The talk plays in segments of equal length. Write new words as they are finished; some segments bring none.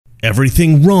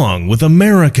Everything wrong with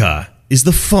America is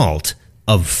the fault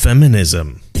of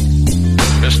feminism.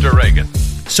 Mr. Reagan.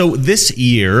 So this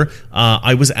year,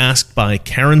 I was asked by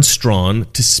Karen Strawn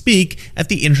to speak at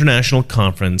the International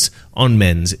Conference on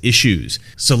Men's Issues.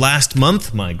 So last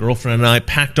month, my girlfriend and I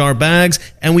packed our bags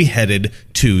and we headed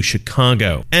to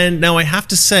Chicago. And now I have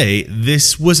to say,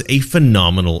 this was a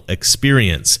phenomenal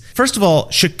experience. First of all,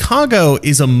 Chicago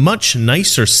is a much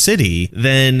nicer city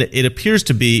than it appears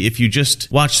to be if you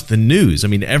just watch the news. I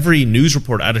mean, every news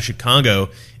report out of Chicago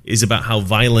is about how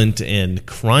violent and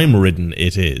crime-ridden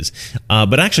it is.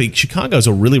 But actually, Chicago is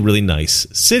a really, really nice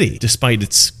city, despite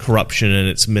its corruption and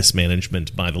its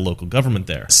mismanagement by the local government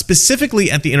there.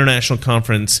 Specifically at the International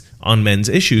Conference on Men's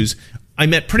Issues, I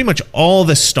met pretty much all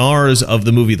the stars of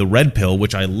the movie The Red Pill,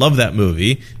 which I love that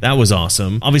movie. That was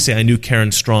awesome. Obviously, I knew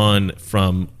Karen Strawn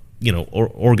from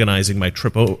organizing my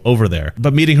trip over there.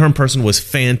 But meeting her in person was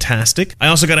fantastic. I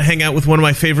also got to hang out with one of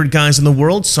my favorite guys in the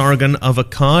world, Sargon of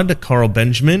Akkad, Carl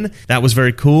Benjamin. That was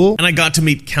very cool. And I got to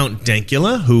meet Count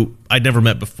Dankula, who I'd never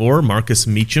met before, Marcus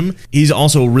Meacham. He's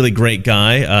also a really great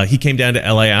guy. He came down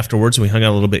to LA afterwards, and we hung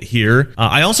out a little bit here.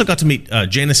 I also got to meet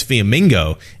Janice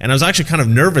Fiamingo, and I was actually kind of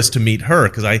nervous to meet her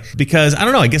because I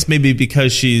don't know, I guess maybe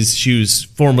because she was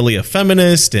formerly a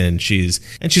feminist and she's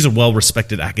a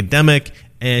well-respected academic.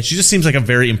 And she just seems like a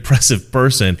very impressive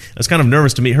person. I was kind of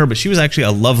nervous to meet her, but she was actually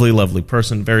a lovely, lovely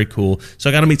person, very cool.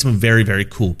 So I got to meet some very, very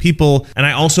cool people. And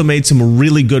I also made some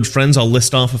really good friends. I'll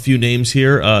list off a few names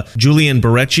here. Julian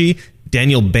Barecci,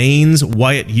 Daniel Baines,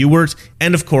 Wyatt Ewart,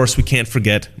 and of course, we can't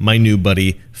forget my new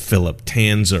buddy, Philip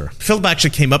Tanzer. Philip actually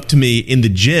came up to me in the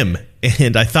gym,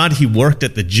 and I thought he worked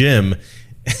at the gym,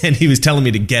 and he was telling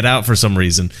me to get out for some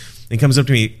reason. He comes up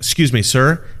to me, "Excuse me,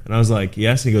 sir?" And I was like,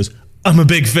 "Yes." And he goes, "I'm a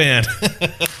big fan."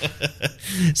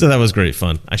 So that was great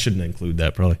fun. I shouldn't include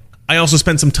that, probably. I also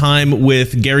spent some time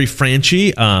with Gary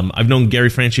Franchi. I've known Gary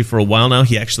Franchi for a while now.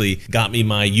 He actually got me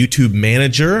my YouTube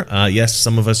manager. Yes,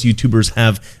 some of us YouTubers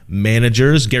have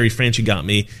managers. Gary Franchi got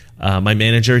me my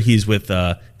manager. He's with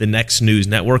the Next News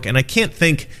Network, and I can't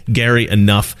thank Gary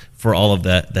enough for all of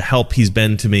the help he's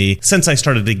been to me since I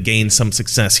started to gain some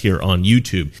success here on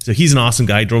YouTube. So he's an awesome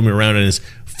guy. He drove me around in his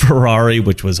Ferrari,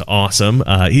 which was awesome.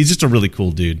 He's just a really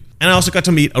cool dude. And I also got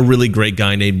to meet a really great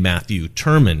guy named Matthew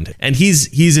Turmond. And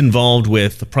he's involved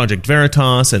with Project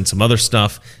Veritas and some other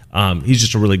stuff. He's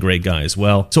just a really great guy as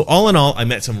well. So all in all, I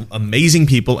met some amazing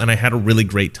people and I had a really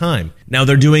great time. Now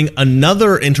they're doing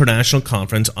another international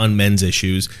conference on men's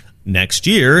issues next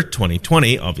year,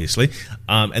 2020, obviously,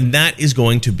 and that is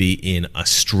going to be in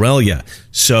Australia.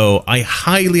 So I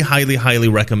highly, highly, highly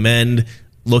recommend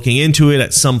looking into it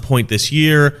at some point this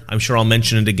year. I'm sure I'll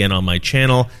mention it again on my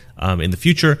channel in the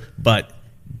future, but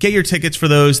get your tickets for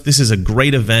those. This is a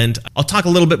great event. I'll talk a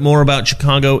little bit more about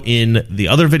Chicago in the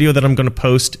other video that I'm going to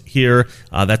post here.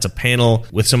 That's a panel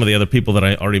with some of the other people that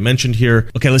I already mentioned here.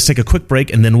 Okay, let's take a quick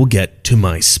break and then we'll get to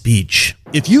my speech.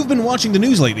 If you've been watching the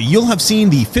news lately, you'll have seen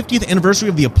the 50th anniversary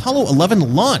of the Apollo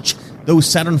 11 launch. Those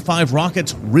Saturn V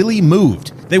rockets really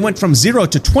moved. They went from 0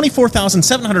 to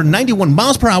 24,791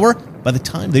 miles per hour by the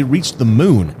time they reached the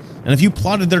moon. And if you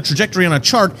plotted their trajectory on a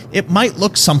chart, it might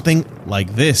look something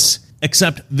like this.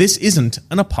 Except this isn't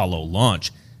an Apollo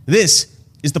launch. This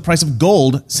is the price of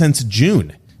gold since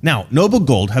June. Now, Noble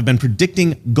Gold have been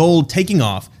predicting gold taking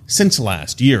off since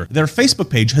last year. Their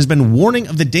Facebook page has been warning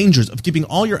of the dangers of keeping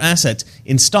all your assets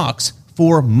in stocks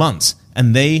for months.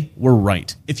 And they were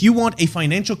right. If you want a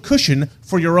financial cushion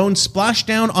for your own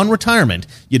splashdown on retirement,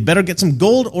 you'd better get some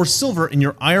gold or silver in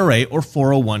your IRA or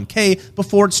 401k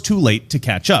before it's too late to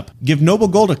catch up. Give Noble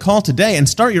Gold a call today and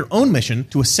start your own mission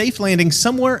to a safe landing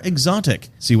somewhere exotic.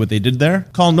 See what they did there?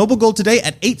 Call Noble Gold today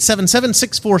at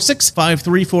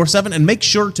 877-646-5347 and make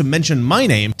sure to mention my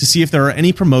name to see if there are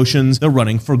any promotions they're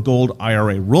running for gold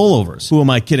IRA rollovers. Who am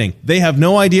I kidding? They have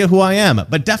no idea who I am,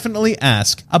 but definitely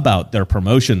ask about their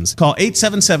promotions. Call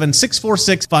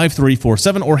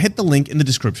 877-646-5347 or hit the link in the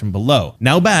description below.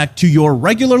 Now back to your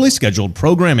regularly scheduled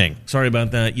programming. Sorry about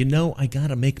that. You know, I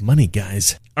gotta make money,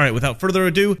 guys. All right, without further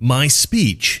ado, my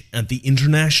speech at the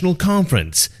International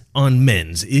Conference on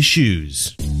Men's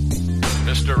Issues.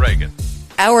 Mr. Reagan.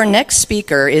 Our next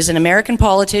speaker is an American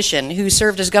politician who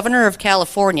served as governor of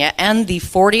California and the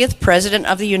 40th president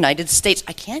of the United States.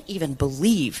 I can't even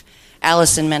believe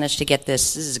Allison managed to get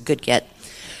this. This is a good get.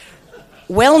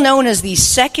 Well known as the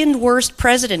second worst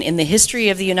president in the history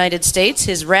of the United States,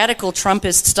 his radical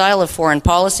Trumpist style of foreign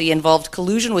policy involved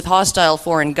collusion with hostile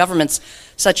foreign governments,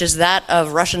 such as that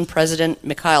of Russian President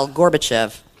Mikhail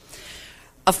Gorbachev.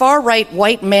 A far-right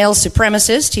white male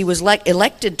supremacist, he was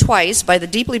elected twice by the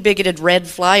deeply bigoted red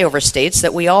flyover states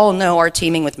that we all know are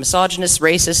teeming with misogynists,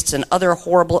 racists, and other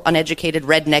horrible, uneducated,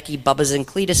 rednecky bubbas and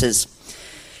Cletuses.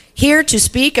 Here to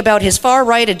speak about his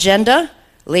far-right agenda,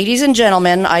 ladies and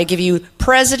gentlemen, I give you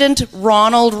President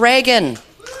Ronald Reagan.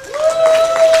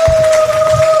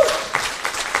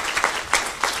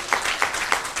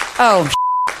 Oh,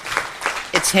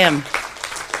 it's him.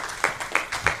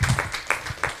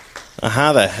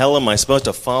 How the hell am I supposed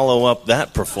to follow up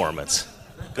that performance?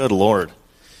 Good Lord.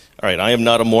 All right, I am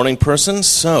not a morning person,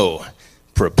 so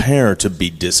prepare to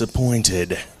be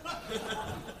disappointed.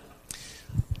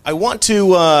 I want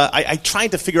to, I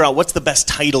tried to figure out what's the best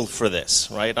title for this,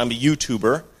 right? I'm a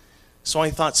YouTuber, so I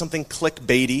thought something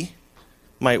clickbaity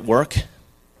might work.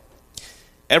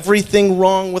 Everything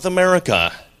wrong with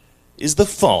America is the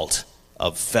fault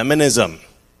of feminism.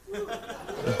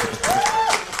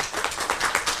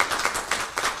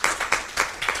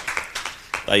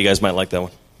 Thought you guys might like that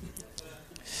one.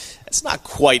 It's not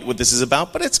quite what this is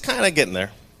about, but it's kind of getting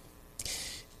there.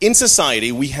 In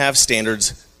society, we have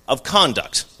standards of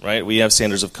conduct, right? We have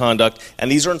standards of conduct,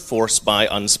 and these are enforced by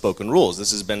unspoken rules.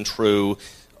 This has been true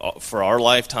for our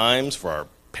lifetimes, for our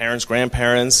parents,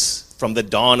 grandparents, from the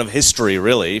dawn of history,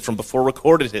 really, from before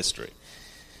recorded history.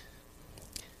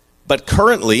 But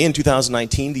currently, in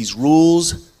 2019, these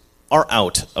rules are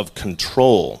out of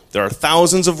control. There are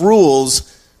thousands of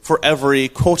rules for every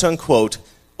quote-unquote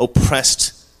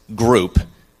oppressed group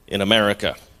in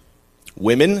America.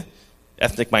 Women,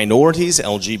 ethnic minorities,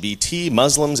 LGBT,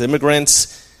 Muslims,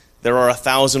 immigrants. There are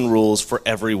 1,000 rules for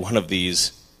every one of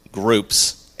these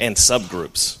groups and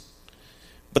subgroups.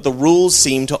 But the rules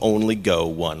seem to only go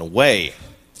one way.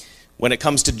 When it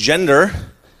comes to gender,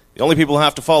 the only people who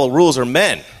have to follow rules are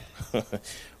men.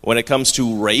 When it comes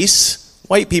to race,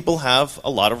 white people have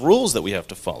a lot of rules that we have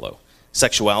to follow.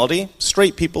 Sexuality,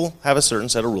 straight people have a certain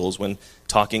set of rules when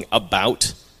talking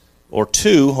about or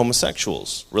to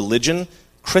homosexuals. Religion,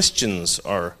 Christians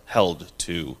are held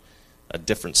to a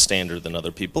different standard than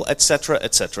other people, etc.,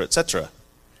 etc., etc.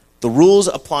 The rules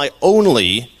apply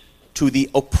only to the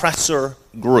oppressor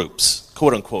groups,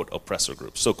 quote-unquote oppressor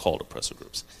groups, so-called oppressor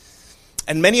groups.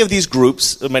 And many of these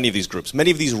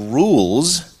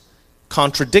rules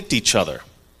contradict each other.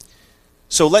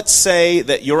 So let's say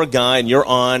that you're a guy and you're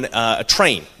on a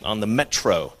train, on the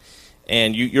metro,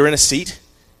 and you're in a seat,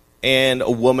 and a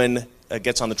woman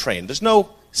gets on the train. There's no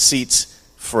seats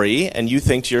free, and you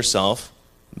think to yourself,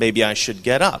 maybe I should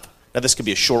get up. Now, this could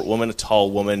be a short woman, a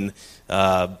tall woman,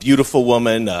 beautiful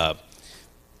woman,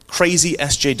 crazy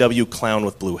SJW clown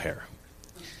with blue hair.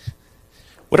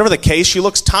 Whatever the case, she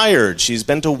looks tired. She's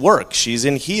been to work. She's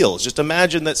in heels. Just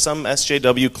imagine that some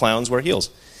SJW clowns wear heels.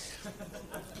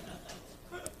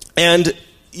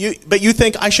 But you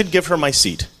think, I should give her my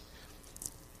seat.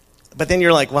 But then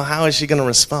you're like, well, how is she going to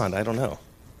respond? I don't know.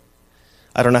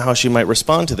 I don't know how she might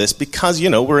respond to this because,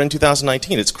 we're in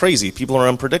 2019. It's crazy. People are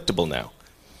unpredictable now.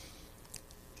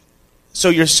 So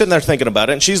you're sitting there thinking about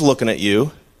it, and she's looking at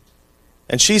you,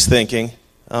 and she's thinking,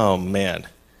 oh, man,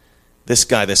 this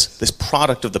guy, this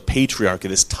product of the patriarchy,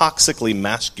 this toxically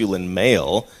masculine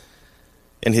male,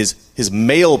 and his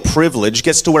male privilege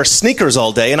gets to wear sneakers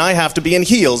all day, and I have to be in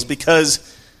heels because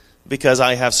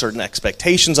I have certain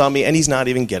expectations on me, and he's not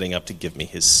even getting up to give me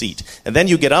his seat. And then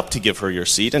you get up to give her your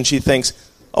seat, and she thinks,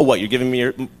 oh, what, you're giving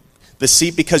me the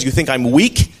seat because you think I'm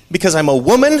weak? Because I'm a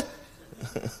woman?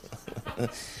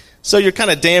 So you're kind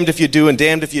of damned if you do and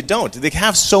damned if you don't. They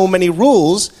have so many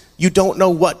rules, you don't know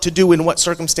what to do in what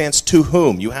circumstance to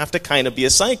whom. You have to kind of be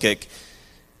a psychic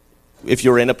if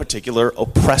you're in a particular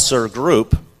oppressor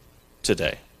group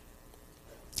today.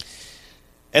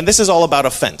 And this is all about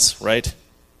offense, right?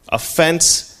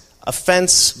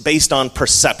 Offense based on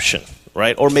perception,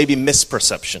 right? Or maybe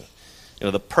misperception.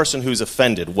 The person who's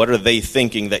offended, what are they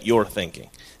thinking that you're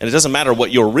thinking? And it doesn't matter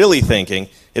what you're really thinking,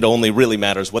 it only really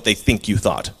matters what they think you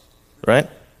thought, right?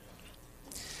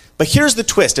 But here's the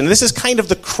twist, and this is kind of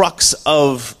the crux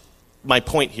of my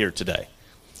point here today,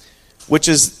 which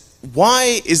is,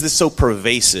 why is this so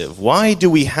pervasive? Why do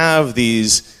we have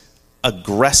these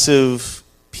aggressive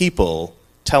people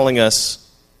telling us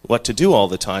what to do all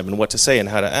the time and what to say and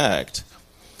how to act?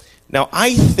 Now,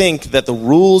 I think that the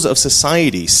rules of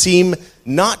society seem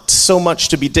not so much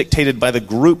to be dictated by the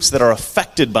groups that are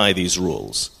affected by these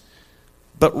rules,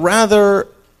 but rather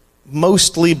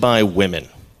mostly by women.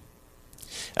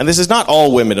 And this is not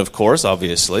all women, of course,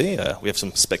 obviously. We have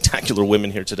some spectacular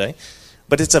women here today.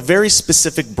 But it's a very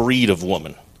specific breed of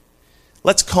woman.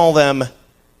 Let's call them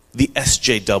the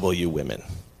SJW women.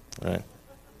 Right?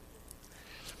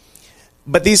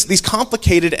 But these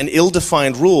complicated and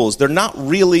ill-defined rules, they're not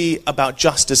really about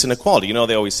justice and equality. You know,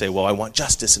 they always say, well, I want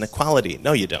justice and equality.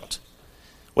 No, you don't.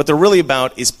 What they're really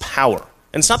about is power.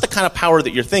 And it's not the kind of power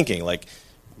that you're thinking, like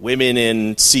women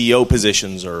in CEO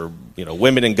positions or, you know,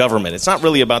 women in government. It's not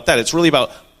really about that. It's really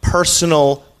about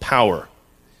personal power.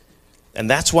 And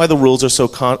that's why the rules are so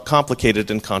complicated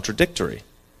and contradictory.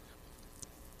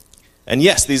 And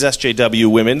yes, these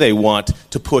SJW women, they want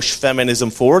to push feminism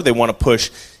forward. They want to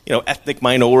push, you know, ethnic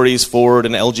minorities forward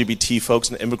and LGBT folks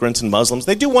and immigrants and Muslims.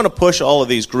 They do want to push all of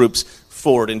these groups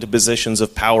forward into positions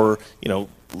of power, you know,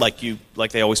 like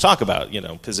they always talk about, you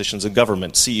know, positions in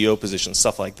government, CEO positions,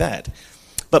 stuff like that.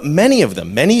 But many of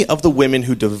the women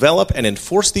who develop and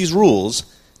enforce these rules,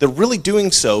 they're really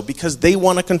doing so because they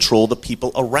want to control the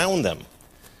people around them,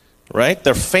 right?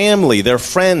 Their family, their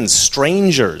friends,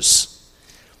 strangers.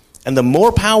 And the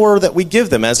more power that we give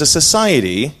them as a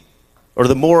society, or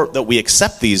the more that we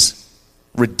accept these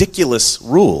ridiculous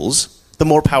rules, the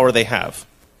more power they have,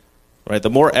 right? The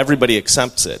more everybody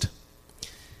accepts it.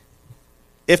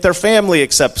 If their family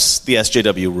accepts the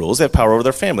SJW rules, they have power over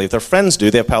their family. If their friends do,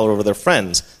 they have power over their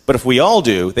friends. But if we all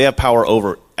do, they have power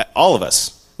over all of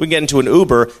us. We can get into an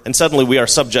Uber, and suddenly we are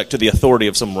subject to the authority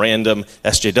of some random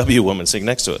SJW woman sitting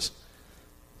next to us.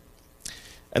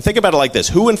 And think about it like this.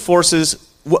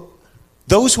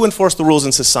 Those who enforce the rules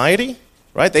in society,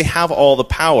 right, they have all the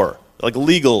power, like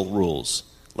legal rules,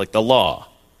 like the law.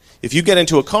 If you get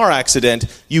into a car accident,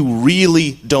 you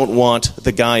really don't want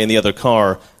the guy in the other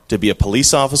car to be a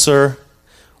police officer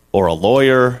or a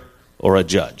lawyer or a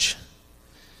judge.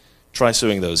 Try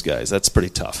suing those guys. That's pretty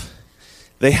tough.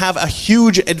 They have a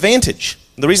huge advantage.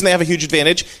 The reason they have a huge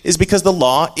advantage is because the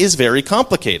law is very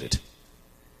complicated.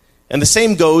 And the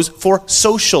same goes for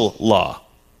social law,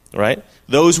 right?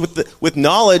 Those with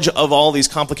knowledge of all these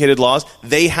complicated laws,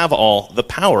 they have all the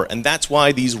power. And that's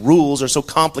why these rules are so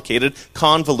complicated,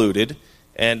 convoluted,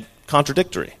 and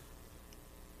contradictory.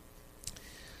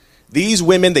 These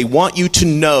women, they want you to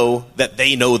know that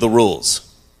they know the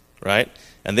rules, right?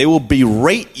 And they will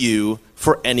berate you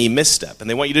for any misstep. And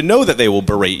they want you to know that they will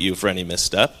berate you for any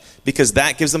misstep because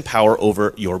that gives them power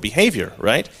over your behavior,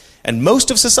 right? And most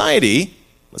of society,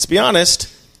 let's be honest,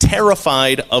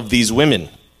 terrified of these women.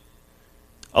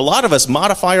 A lot of us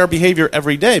modify our behavior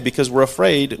every day because we're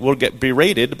afraid we'll get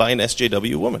berated by an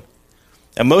SJW woman.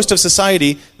 And most of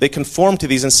society, they conform to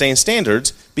these insane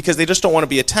standards because they just don't want to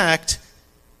be attacked,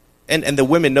 and the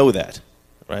women know that,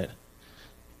 right?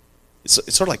 It's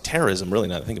sort of like terrorism, really,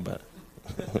 now that I think about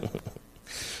it.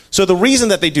 So the reason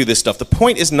that they do this stuff, the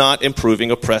point is not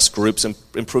improving oppressed groups and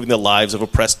improving the lives of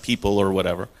oppressed people or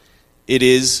whatever. It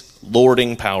is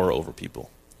lording power over people.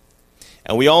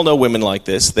 And we all know women like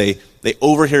this. They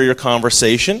overhear your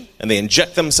conversation and they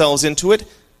inject themselves into it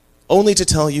only to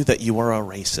tell you that you are a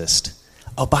racist.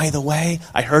 Oh, by the way,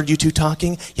 I heard you two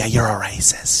talking. Yeah, you're a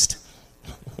racist.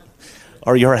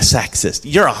 Or you're a sexist.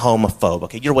 You're a homophobe.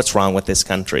 Okay, you're what's wrong with this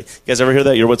country. You guys ever hear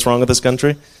that? You're what's wrong with this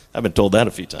country? I've been told that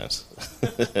a few times.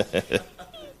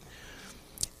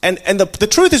 And the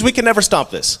truth is we can never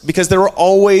stop this because there will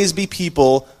always be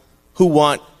people who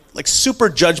want, like super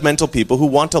judgmental people who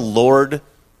want to lord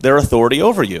their authority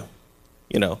over you.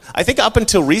 You know, I think up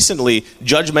until recently,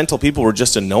 judgmental people were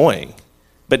just annoying.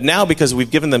 But now, because we've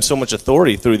given them so much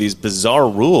authority through these bizarre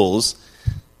rules,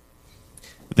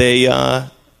 they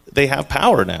have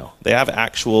power now. They have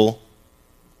actual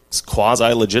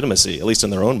quasi-legitimacy, at least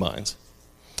in their own minds.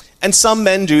 And some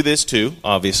men do this too,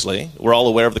 obviously. We're all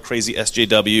aware of the crazy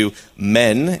SJW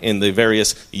men in the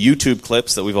various YouTube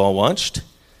clips that we've all watched.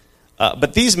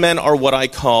 But these men are what I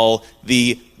call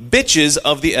the bitches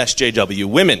of the SJW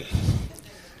women.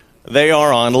 They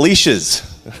are on leashes,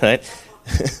 right?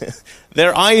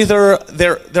 They're either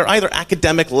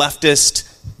academic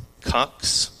leftist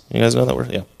cucks. You guys know that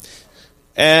word? Yeah.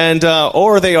 And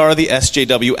or they are the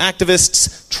SJW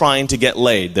activists trying to get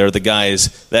laid. They're the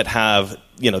guys that have,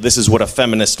 you know, this is what a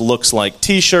feminist looks like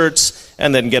T-shirts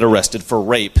and then get arrested for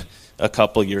rape a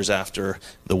couple years after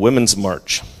the Women's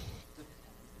March.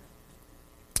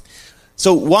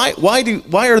 So why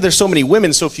are there so many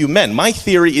women, so few men? My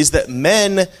theory is that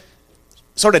men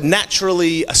sort of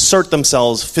naturally assert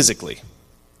themselves physically.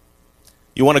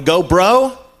 You want to go,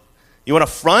 bro? You want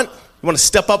to front? You want to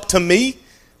step up to me?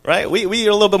 Right? We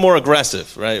are a little bit more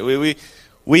aggressive, right?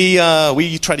 We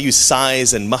try to use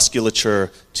size and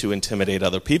musculature to intimidate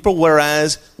other people,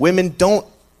 whereas women don't.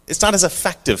 It's not as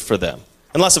effective for them,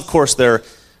 unless, of course, they're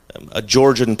a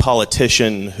Georgian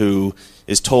politician who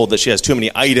is told that she has too many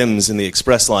items in the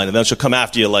express line, and then she'll come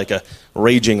after you like a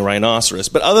raging rhinoceros.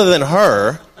 But other than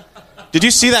her, did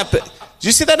you see that? Did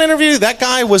you see that interview? That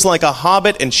guy was like a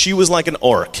hobbit, and she was like an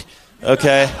orc.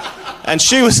 okay? And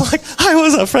she was like, I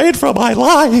was afraid for my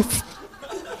life.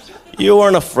 You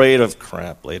weren't afraid of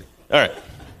crap, lady. All right.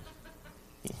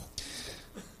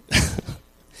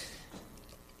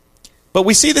 But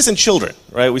we see this in children,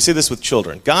 right? We see this with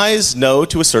children. Guys know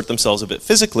to assert themselves a bit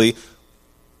physically.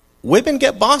 Women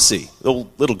get bossy. The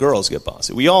little girls get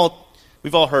bossy. We've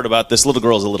all heard about this little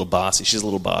girl's a little bossy. She's a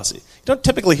little bossy. You don't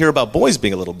typically hear about boys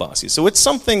being a little bossy. So it's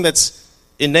something that's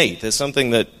innate. It's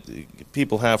something that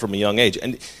people have from a young age.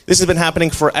 And this has been happening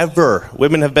forever.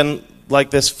 Women have been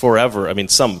like this forever. I mean,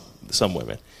 some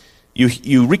women.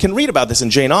 You can read about this in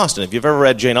Jane Austen. If you've ever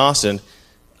read Jane Austen,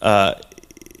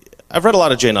 I've read a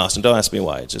lot of Jane Austen. Don't ask me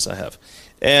why. It's just I have.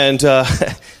 And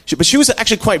but she was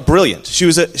actually quite brilliant.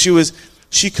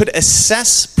 She could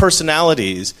assess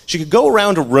personalities. She could go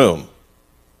around a room,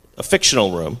 a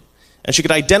fictional room, and she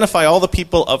could identify all the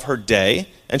people of her day,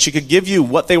 and she could give you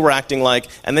what they were acting like,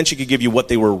 and then she could give you what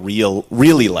they were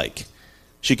really like.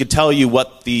 She could tell you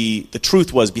what the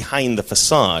truth was behind the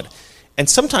facade. And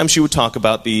sometimes she would talk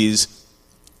about these,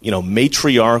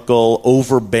 matriarchal,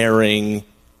 overbearing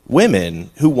women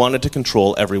who wanted to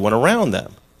control everyone around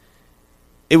them.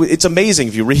 It's amazing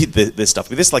if you read this stuff.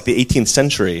 This is like the 18th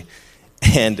century,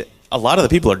 and a lot of the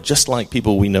people are just like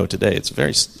people we know today. It's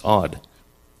very odd.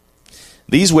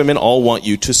 These women all want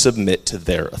you to submit to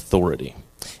their authority.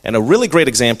 And a really great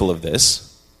example of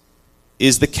this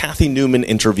is the Kathy Newman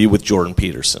interview with Jordan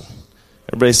Peterson.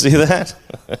 Everybody see that?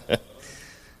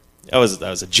 That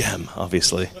was a gem,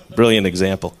 obviously. Brilliant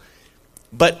example.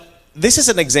 But this is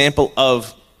an example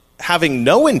of having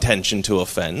no intention to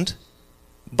offend,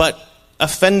 but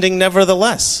offending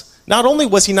nevertheless. Not only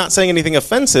was he not saying anything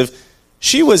offensive,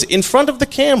 she was in front of the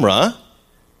camera,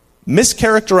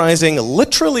 mischaracterizing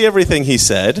literally everything he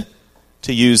said,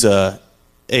 to use a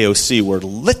AOC word,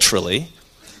 literally.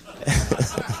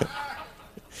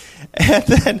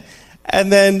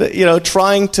 and then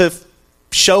trying to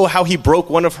show how he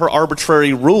broke one of her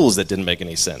arbitrary rules that didn't make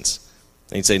any sense.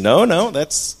 And he'd say, no,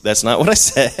 that's not what I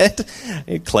said.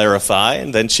 He'd clarify,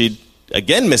 and then she'd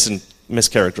again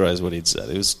mischaracterize what he'd said.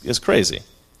 It was crazy.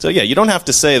 So yeah, you don't have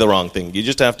to say the wrong thing. You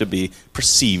just have to be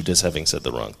perceived as having said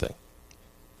the wrong thing.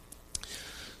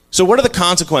 So what are the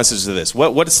consequences of this?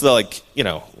 What's the,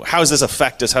 how does this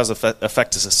affect us? How does it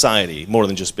affect society more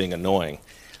than just being annoying?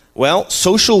 Well,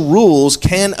 social rules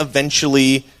can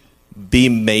eventually be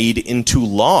made into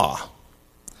law.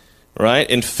 Right?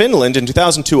 In Finland, in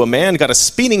 2002, a man got a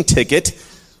speeding ticket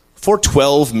for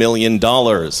 $12 million.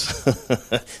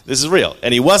 This is real.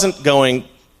 And he wasn't going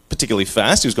particularly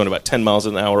fast. He was going about 10 miles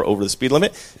an hour over the speed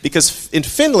limit. Because in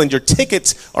Finland, your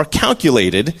tickets are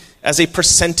calculated as a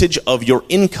percentage of your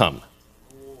income.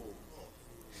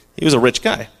 He was a rich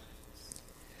guy.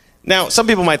 Now, some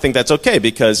people might think that's okay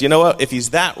because, you know what, if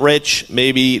he's that rich,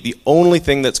 maybe the only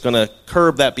thing that's going to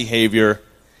curb that behavior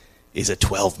is a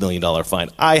 $12 million fine.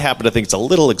 I happen to think it's a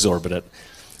little exorbitant.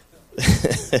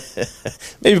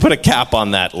 Maybe put a cap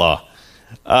on that law.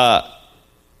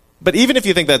 But even if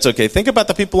you think that's okay, think about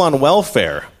the people on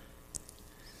welfare.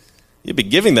 You'd be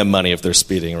giving them money if they're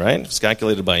speeding, right? It's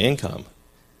calculated by income.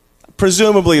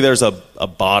 Presumably there's a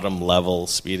bottom level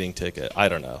speeding ticket. I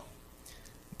don't know.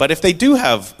 But if they do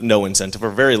have no incentive or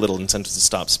very little incentive to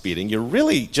stop speeding, you're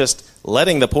really just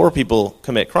letting the poor people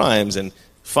commit crimes and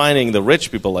fining the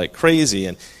rich people like crazy.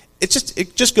 And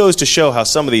it just goes to show how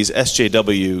some of these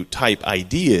SJW type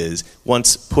ideas,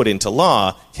 once put into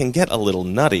law, can get a little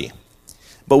nutty.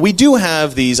 But we do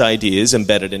have these ideas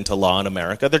embedded into law in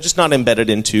America. They're just not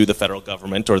embedded into the federal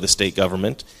government or the state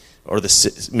government or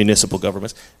the municipal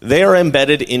governments. They are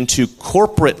embedded into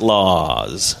corporate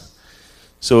laws.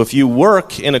 So if you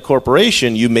work in a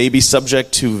corporation, you may be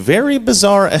subject to very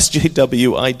bizarre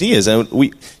SJW ideas. And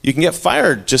you can get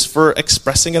fired just for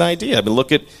expressing an idea. I mean,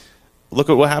 look at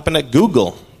what happened at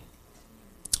Google.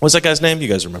 What's that guy's name? You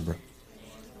guys remember?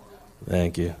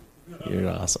 Thank you.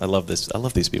 You're awesome. I love this. I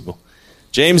love these people.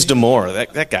 James Damore,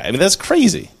 that guy. I mean, that's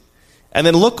crazy. And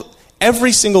then look,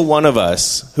 every single one of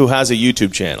us who has a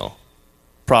YouTube channel,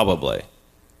 probably,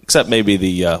 except maybe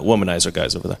the womanizer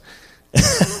guys over there.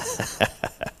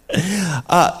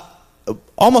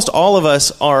 Almost all of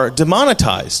us are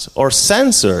demonetized or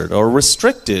censored or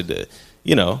restricted,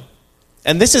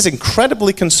 and this is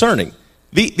incredibly concerning.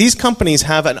 These companies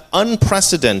have an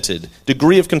unprecedented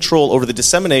degree of control over the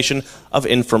dissemination of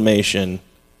information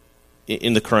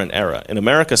in the current era, in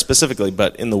America specifically,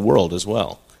 but in the world as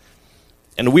well.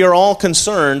 And we are all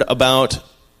concerned about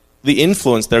the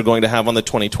influence they're going to have on the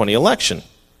 2020 election.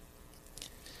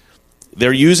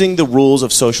 They're using the rules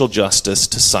of social justice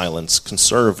to silence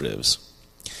conservatives.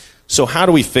 So how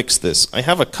do we fix this? I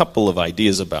have a couple of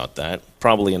ideas about that,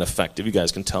 probably ineffective. You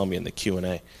guys can tell me in the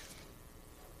Q&A.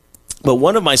 But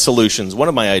one of my solutions, one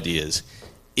of my ideas,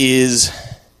 is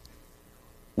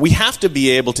we have to be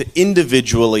able to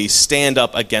individually stand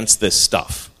up against this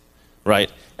stuff,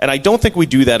 right? And I don't think we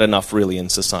do that enough really in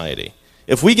society.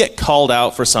 If we get called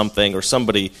out for something or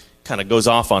somebody kind of goes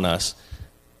off on us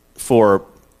for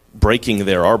breaking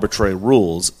their arbitrary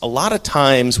rules, a lot of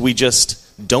times we just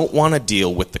don't want to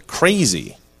deal with the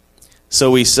crazy. So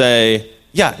we say,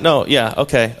 yeah, no, yeah,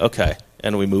 okay,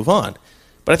 and we move on.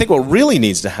 But I think what really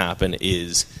needs to happen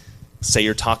is, say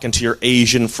you're talking to your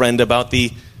Asian friend about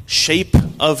the shape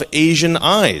of Asian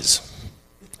eyes.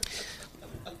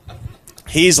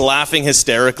 He's laughing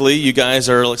hysterically. You guys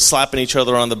are like slapping each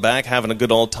other on the back, having a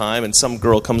good old time, and some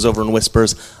girl comes over and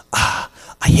whispers, I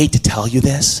hate to tell you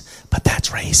this, but that's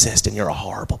racist and you're a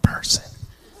horrible person.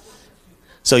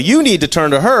 So you need to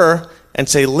turn to her and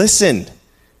say, listen,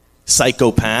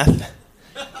 psychopath,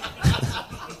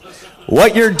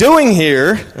 what you're doing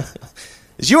here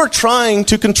is you're trying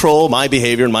to control my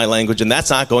behavior and my language, and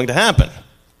that's not going to happen.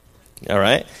 All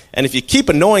right? And if you keep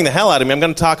annoying the hell out of me, I'm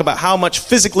going to talk about how much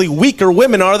physically weaker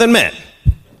women are than men.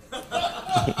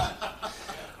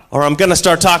 Or I'm going to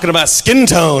start talking about skin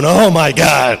tone. Oh, my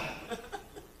God.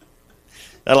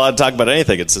 Not allowed to talk about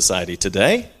anything in society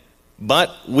today.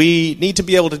 But we need to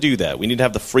be able to do that. We need to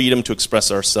have the freedom to express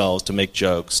ourselves, to make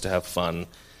jokes, to have fun.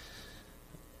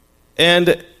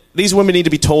 And these women need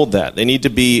to be told that. They need to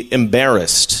be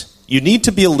embarrassed. You need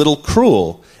to be a little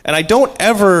cruel. And I don't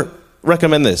ever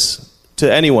recommend this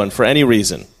to anyone for any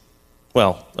reason.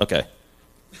 Well, okay.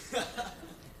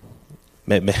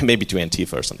 Maybe to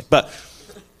Antifa or something.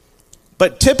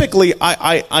 But typically,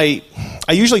 I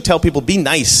usually tell people, be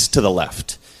nice to the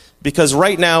left. Because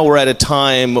right now we're at a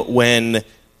time when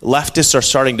leftists are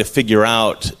starting to figure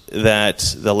out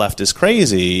that the left is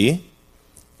crazy.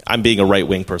 I'm being a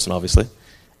right-wing person, obviously.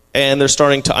 And they're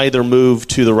starting to either move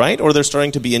to the right or they're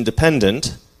starting to be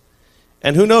independent.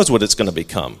 And who knows what it's going to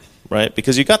become, right?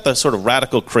 Because you got the sort of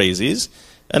radical crazies,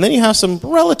 and then you have some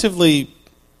relatively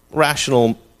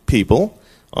rational people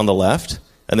on the left,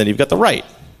 and then you've got the right,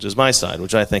 which is my side,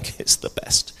 which I think is the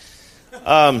best.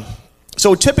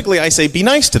 So typically I say be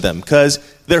nice to them, because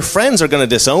their friends are going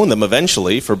to disown them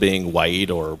eventually for being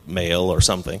white or male or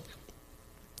something.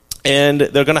 And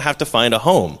they're going to have to find a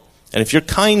home. And if you're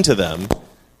kind to them,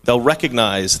 they'll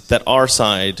recognize that our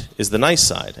side is the nice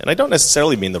side. And I don't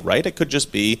necessarily mean the right. It could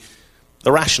just be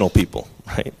the rational people,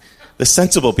 right? The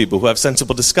sensible people who have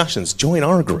sensible discussions. Join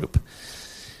our group.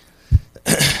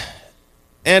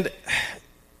 And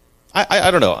I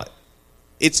don't know.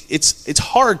 It's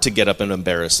hard to get up and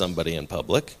embarrass somebody in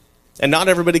public. And not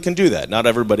everybody can do that. Not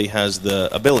everybody has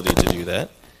the ability to do that.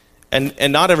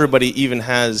 And not everybody even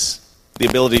has the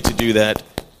ability to do that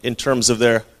in terms of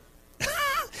their...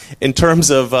 they're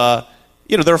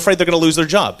afraid they're going to lose their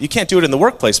job. You can't do it in the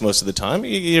workplace most of the time.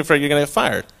 You're afraid you're going to get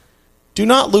fired. Do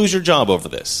not lose your job over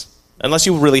this, unless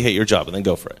you really hate your job, and then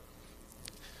go for it.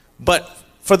 But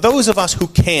for those of us who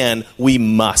can, we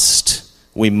must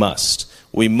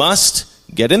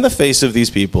get in the face of these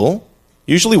people,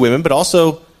 usually women, but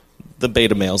also the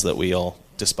beta males that we all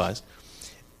despise.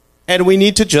 And we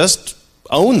need to just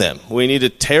own them. We need to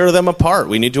tear them apart.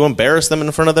 We need to embarrass them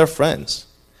in front of their friends.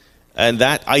 And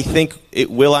that, I think,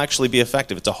 it will actually be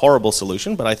effective. It's a horrible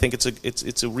solution, but I think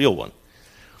it's a real one.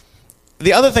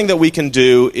 The other thing that we can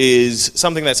do is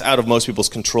something that's out of most people's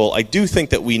control. I do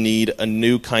think that we need a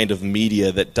new kind of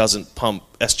media that doesn't pump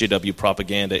SJW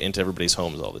propaganda into everybody's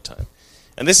homes all the time.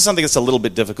 And this is something that's a little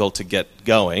bit difficult to get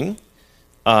going.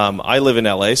 I live in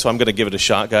LA, so I'm going to give it a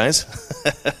shot, guys.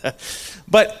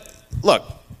 But look,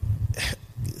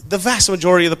 the vast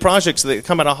majority of the projects that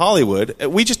come out of Hollywood,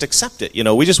 we just accept it.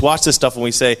 We just watch this stuff and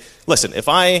we say, listen, if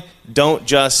I don't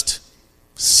just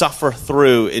suffer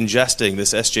through ingesting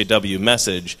this SJW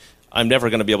message, I'm never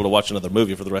going to be able to watch another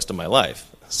movie for the rest of my life.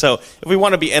 So if we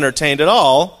want to be entertained at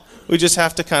all, we just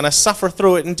have to kind of suffer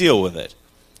through it and deal with it.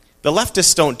 The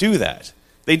leftists don't do that.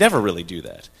 They never really do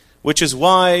that. Which is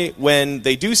why when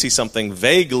they do see something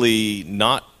vaguely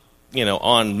not,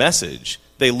 on message,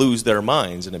 they lose their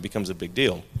minds and it becomes a big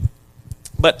deal.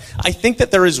 But I think that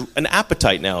there is an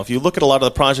appetite now. If you look at a lot of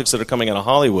the projects that are coming out of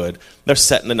Hollywood, they're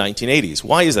set in the 1980s.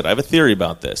 Why is that? I have a theory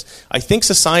about this. I think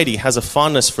society has a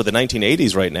fondness for the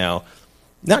 1980s right now,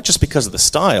 not just because of the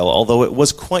style, although it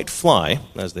was quite fly,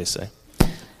 as they say,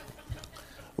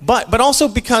 but also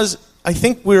because I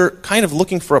think we're kind of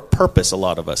looking for a purpose, a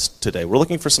lot of us today. We're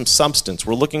looking for some substance.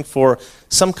 We're looking for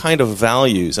some kind of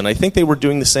values. And I think they were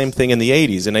doing the same thing in the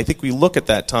 80s. And I think we look at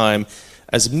that time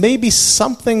as maybe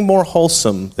something more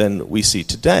wholesome than we see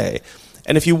today.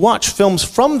 And if you watch films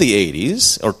from the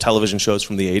 80s, or television shows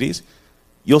from the 80s,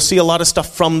 you'll see a lot of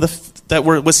stuff that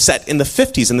was set in the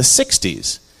 50s and the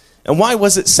 60s. And why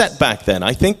was it set back then?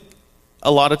 I think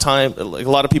a lot of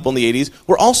people in the 80s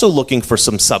were also looking for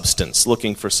some substance,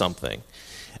 looking for something.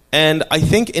 And I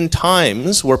think in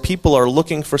times where people are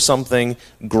looking for something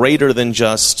greater than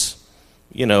just,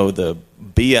 the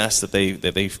BS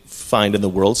that they find in the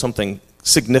world, something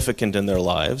significant in their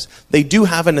lives, they do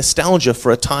have a nostalgia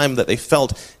for a time that they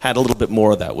felt had a little bit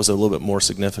more of that, was a little bit more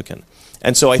significant.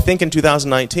 And so I think in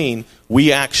 2019,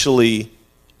 we actually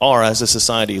are, as a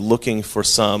society, looking for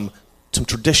some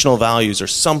traditional values or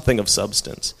something of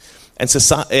substance.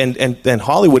 And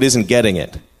Hollywood isn't getting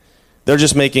it. They're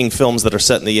just making films that are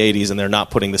set in the 80s and they're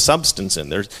not putting the substance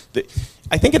in.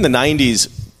 I think in the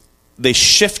 90s, they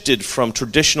shifted from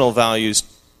traditional values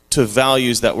to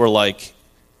values that were like,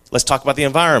 let's talk about the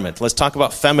environment, let's talk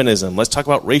about feminism, let's talk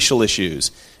about racial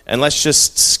issues, and let's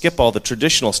just skip all the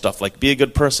traditional stuff like be a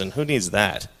good person. Who needs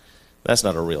that? That's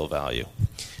not a real value.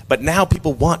 But now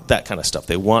people want that kind of stuff.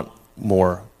 They want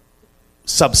more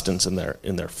substance in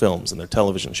their films and their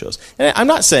television shows. And I'm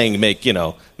not saying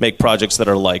make projects that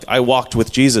are like, I walked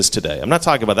with Jesus today. I'm not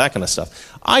talking about that kind of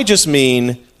stuff. I just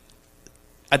mean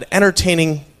an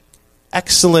entertaining,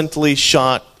 excellently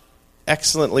shot,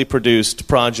 excellently produced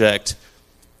project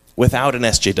without an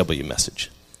SJW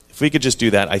message. If we could just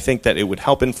do that, I think that it would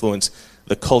help influence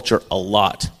the culture a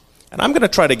lot. And I'm going to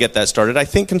try to get that started. I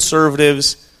think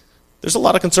there's a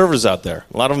lot of conservatives out there.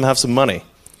 A lot of them have some money.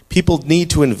 People need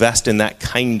to invest in that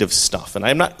kind of stuff. And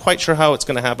I'm not quite sure how it's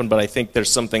going to happen, but I think there's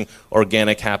something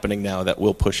organic happening now that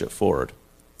will push it forward.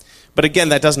 But again,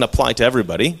 that doesn't apply to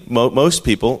everybody. Most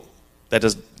people,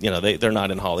 they're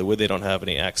not in Hollywood. They don't have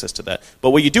any access to that.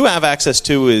 But what you do have access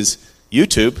to is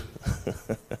YouTube.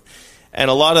 And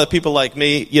a lot of people like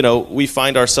me, we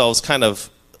find ourselves kind of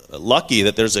lucky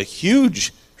that there's a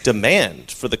huge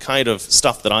demand for the kind of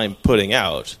stuff that I'm putting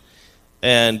out.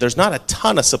 And there's not a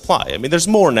ton of supply. I mean, there's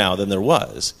more now than there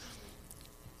was.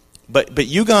 But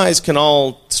you guys can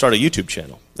all start a YouTube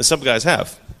channel, as some guys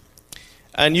have.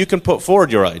 And you can put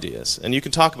forward your ideas, and you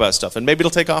can talk about stuff. And maybe it'll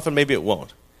take off, and maybe it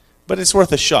won't. But it's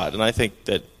worth a shot. And I think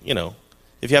that,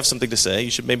 if you have something to say,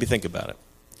 you should maybe think about it.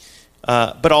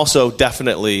 But also,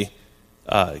 definitely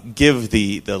give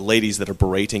the ladies that are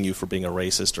berating you for being a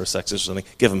racist or a sexist or something,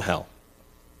 give them hell.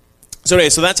 So anyway,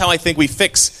 so that's how I think we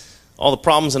fix all the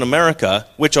problems in America,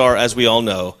 which are, as we all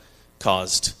know,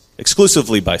 caused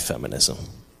exclusively by feminism.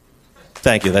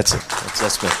 Thank you. That's it.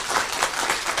 That's me.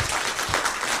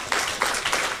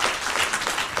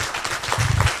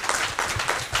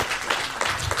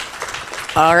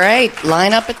 All right,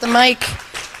 line up at the mic.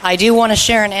 I do want to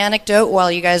share an anecdote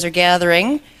while you guys are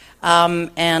gathering,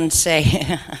 and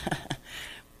say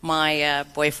my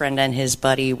boyfriend and his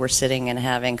buddy were sitting and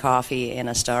having coffee in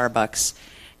a Starbucks,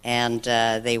 and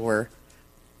they were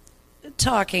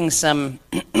talking some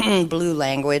blue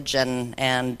language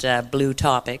and blue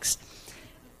topics.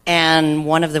 And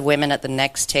one of the women at the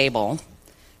next table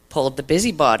pulled the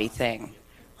busybody thing,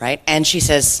 right? And she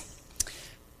says,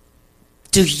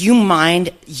 do you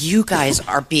mind, you guys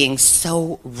are being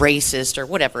so racist, or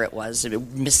whatever it was,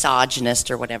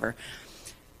 misogynist or whatever.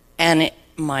 And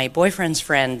my boyfriend's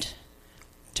friend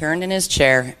turned in his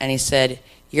chair and he said,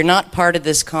 you're not part of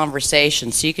this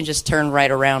conversation, so you can just turn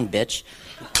right around, bitch.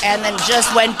 And then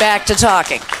just went back to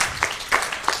talking.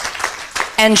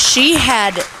 And she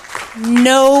had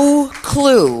no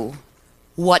clue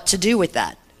what to do with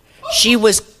that.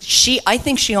 I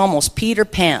think she almost peed her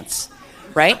pants,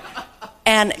 right?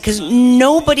 And because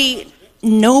nobody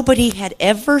had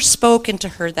ever spoken to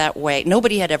her that way.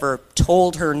 Nobody had ever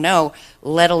told her no,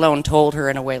 let alone told her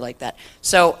in a way like that.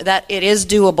 So that it is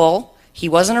doable. He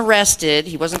wasn't arrested.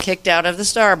 He wasn't kicked out of the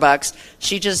Starbucks.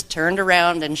 She just turned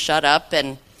around and shut up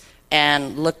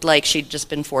and looked like she'd just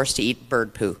been forced to eat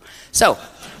bird poo. So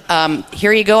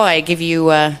here you go. I give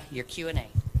you your Q&A.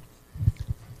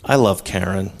 I love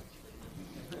Karen.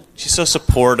 She's so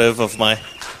supportive of my...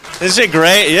 Isn't she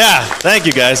great? Yeah. Thank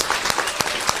you, guys.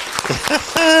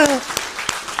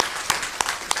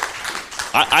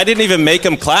 I didn't even make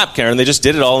them clap, Karen. They just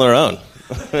did it all on their own.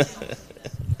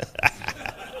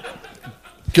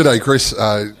 G'day, Chris.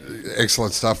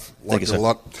 Excellent stuff. Liked it a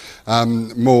lot.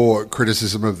 More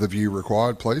criticism of The View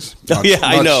required, please.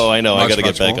 I know. I got to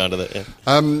get back onto that. Yeah.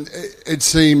 It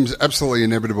seems absolutely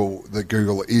inevitable that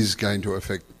Google is going to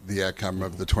affect the outcome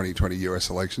of the 2020 US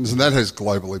elections, and that has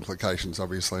global implications,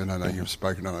 obviously, and I know you've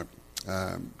spoken on it.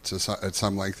 at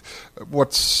some length.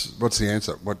 What's the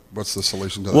answer? What's the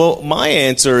solution to that? Well, my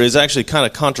answer is actually kind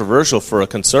of controversial for a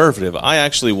conservative. I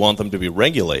actually want them to be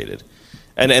regulated.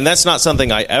 And that's not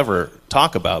something I ever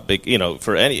talk about,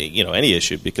 for any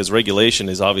issue, because regulation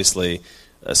is obviously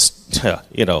a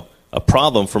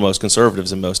problem for most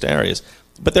conservatives in most areas.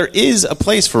 But there is a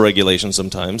place for regulation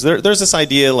sometimes. There's this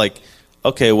idea like,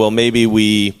 okay, well, maybe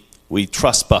we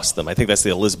trust bust them. I think that's the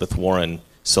Elizabeth Warren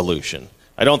solution.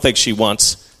 I don't think she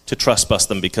wants to trust bust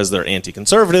them because they're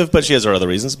anti-conservative, but she has her other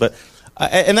reasons.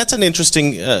 And that's an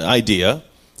interesting idea.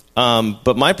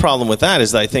 But my problem with that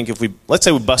is that I think let's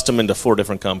say we bust them into 4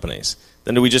 different companies,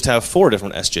 then do we just have 4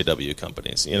 different SJW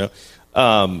companies?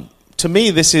 To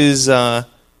me, this is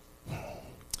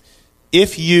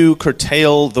if you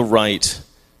curtail the right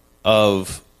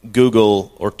of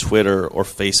Google or Twitter or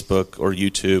Facebook or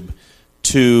YouTube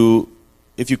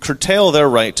if you curtail their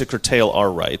right to curtail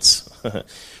our rights,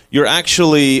 you're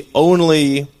actually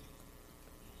only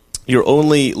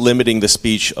limiting the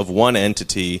speech of one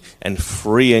entity and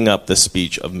freeing up the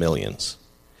speech of millions.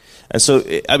 And so,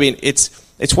 I mean, it's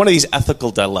one of these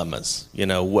ethical dilemmas.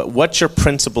 What's your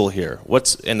principle here?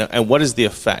 And what is the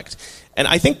effect? And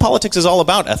I think politics is all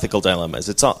about ethical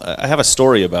dilemmas. I have a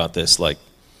story about this,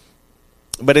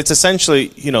 but it's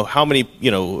essentially, how many,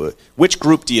 which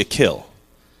group do you kill?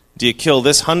 Do you kill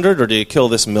this 100 or do you kill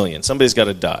this million? Somebody's got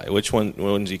to die. Which one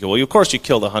do you kill? Well, of course you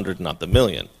kill the 100, not the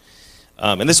million.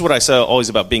 And this is what I say always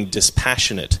about being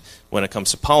dispassionate when it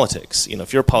comes to politics.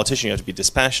 If you're a politician, you have to be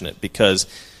dispassionate, because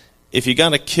if you got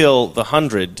to kill the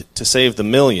 100 to save the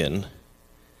million,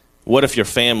 what if your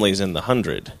family's in the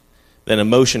 100? Then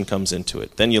emotion comes into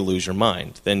it. Then you lose your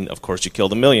mind. Then, of course, you kill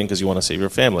the million because you want to save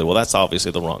your family. Well, that's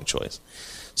obviously the wrong choice.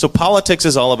 So politics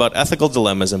is all about ethical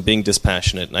dilemmas and being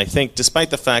dispassionate. And I think,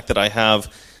 despite the fact that I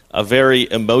have a very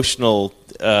emotional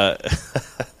a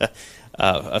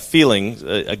feeling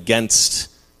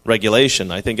against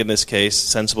regulation, I think in this case,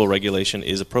 sensible regulation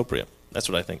is appropriate. That's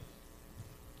what I think.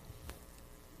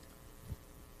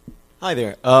 Hi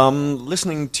there.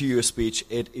 Listening to your speech,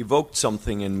 it evoked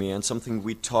something in me, and something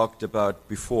we talked about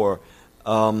before.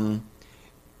 When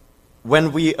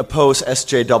we oppose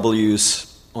SJWs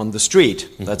on the street,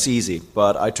 that's easy.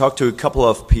 But I talked to a couple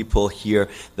of people here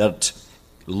that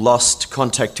lost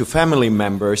contact to family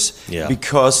members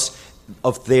because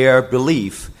of their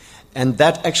belief. And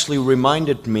that actually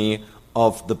reminded me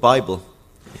of the Bible.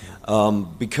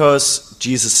 Because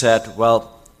Jesus said,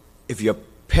 well, if your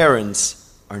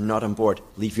parents are not on board,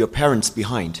 leave your parents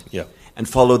behind and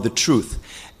follow the truth.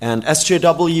 And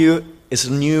SJW is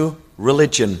a new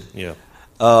religion.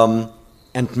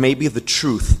 And maybe the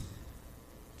truth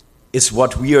is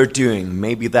what we are doing.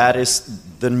 Maybe that is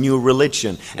the new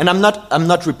religion. And I'm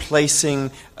not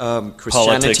replacing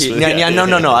Christianity.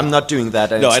 No. I'm not doing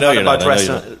that. And no, it's I know not you're about not.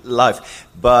 Western life.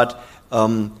 But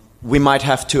we might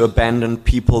have to abandon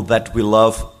people that we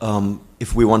love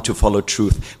if we want to follow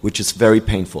truth, which is very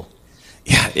painful.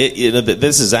 Yeah,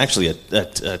 this is actually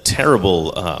a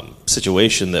terrible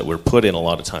situation that we're put in a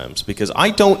lot of times, because I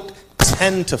don't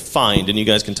tend to find, and you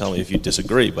guys can tell me if you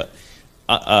disagree, but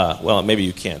well, maybe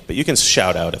you can't, but you can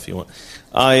shout out if you want.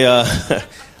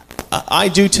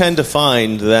 I do tend to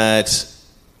find that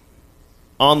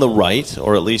on the right,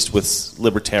 or at least with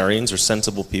libertarians or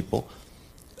sensible people,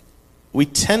 we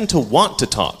tend to want to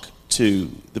talk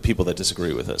to the people that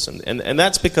disagree with us. And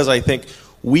that's because I think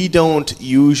we don't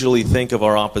usually think of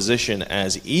our opposition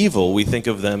as evil. We think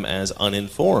of them as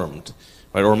uninformed,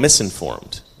 right, or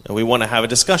misinformed. And we want to have a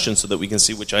discussion so that we can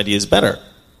see which idea is better.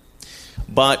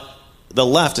 But the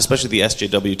left, especially the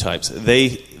SJW types,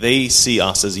 they see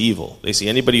us as evil. They see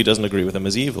anybody who doesn't agree with them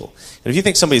as evil. And if you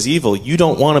think somebody's evil, you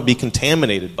don't want to be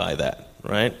contaminated by that,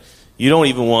 right? You don't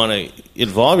even want to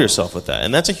involve yourself with that.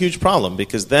 And that's a huge problem,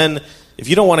 because then if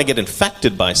you don't want to get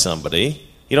infected by somebody,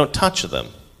 you don't touch them.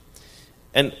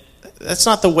 And that's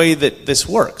not the way that this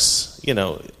works.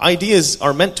 Ideas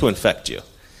are meant to infect you.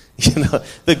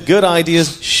 The good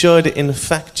ideas should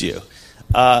infect you.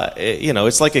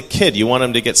 It's like a kid. You want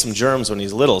him to get some germs when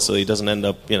he's little so he doesn't end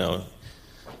up,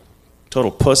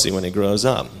 total pussy when he grows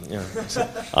up.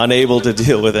 Unable to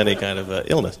deal with any kind of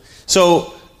illness.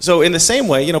 So in the same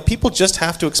way, people just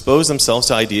have to expose themselves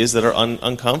to ideas that are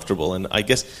uncomfortable. And I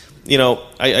guess,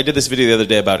 I did this video the other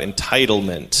day about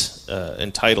entitlement,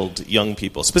 entitled young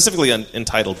people, specifically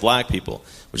entitled black people,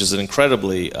 which is an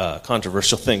incredibly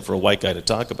controversial thing for a white guy to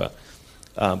talk about.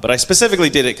 But I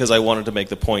specifically did it because I wanted to make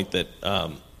the point that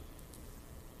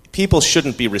people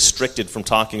shouldn't be restricted from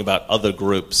talking about other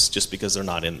groups just because they're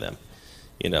not in them.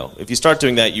 If you start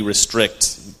doing that, you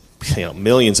restrict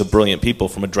millions of brilliant people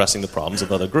from addressing the problems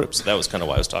of other groups. That was kind of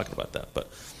why I was talking about that.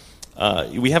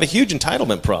 We have a huge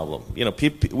entitlement problem. You know,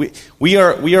 we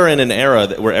are in an era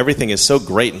where everything is so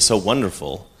great and so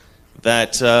wonderful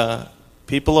that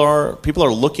people are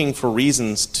looking for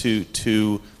reasons to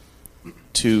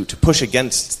push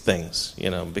against things, you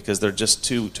know, because they're just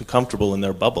too comfortable in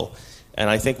their bubble. And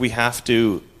I think we have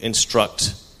to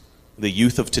instruct the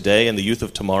youth of today and the youth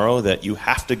of tomorrow that you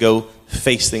have to go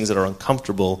face things that are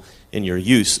uncomfortable in your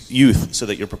youth so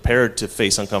that you're prepared to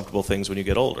face uncomfortable things when you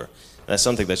get older. And that's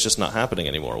something that's just not happening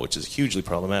anymore, which is hugely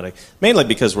problematic, mainly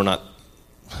because we're not,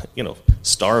 you know,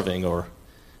 starving or,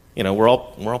 you know, we're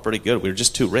all pretty good. We're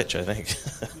just too rich, I think.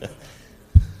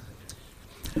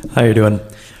 How you doing?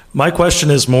 My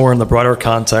question is more in the broader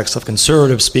context of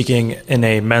conservatives speaking in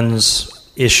a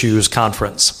men's issues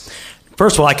conference.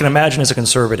 First of all, I can imagine as a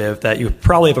conservative that you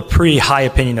probably have a pretty high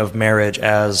opinion of marriage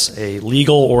as a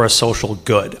legal or a social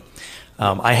good.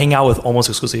 I hang out with almost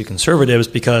exclusively conservatives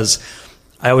because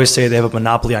I always say they have a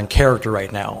monopoly on character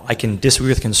right now. I can disagree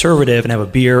with a conservative and have a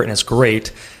beer and it's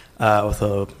great. With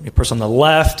a person on the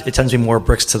left, it tends to be more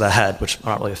bricks to the head, which I'm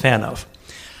not really a fan of.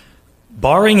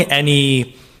 Barring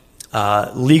any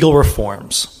legal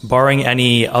reforms, barring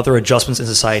any other adjustments in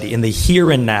society, in the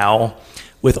here and now,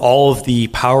 with all of the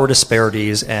power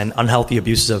disparities and unhealthy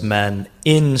abuses of men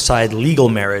inside legal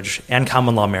marriage and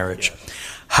common law marriage,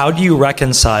 how do you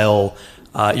reconcile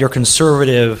your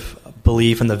conservative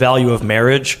belief in the value of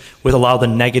marriage with a lot of the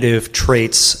negative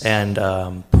traits and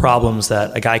problems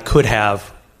that a guy could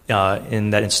have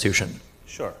in that institution?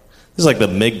 Sure. This is like the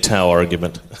MGTOW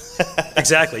argument.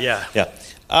 Exactly, yeah. Yeah.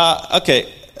 Okay.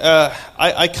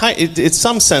 In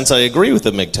some sense, I agree with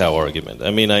the MGTOW argument.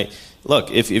 I mean,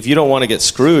 look, if you don't want to get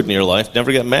screwed in your life,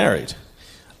 never get married.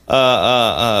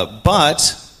 But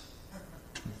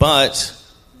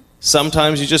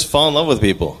sometimes you just fall in love with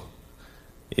people,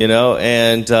 you know,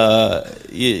 and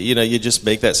you just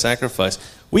make that sacrifice.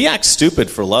 We act stupid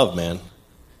for love, man.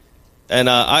 And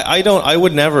I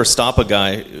would never stop a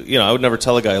guy. You know, I would never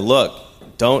tell a guy, look,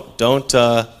 don't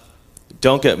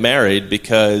get married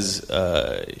because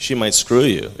she might screw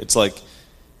you. It's like,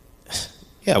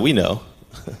 yeah, we know.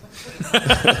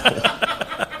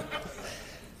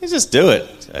 You just do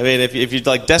it. I mean, if you're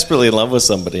like desperately in love with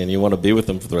somebody and you want to be with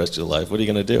them for the rest of your life, what are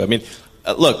you going to do? I mean,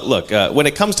 look. When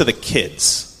it comes to the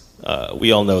kids,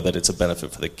 we all know that it's a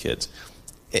benefit for the kids.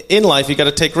 In life, you got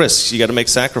to take risks. You got to make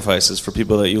sacrifices for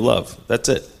people that you love. That's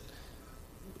it.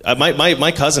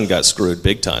 My cousin got screwed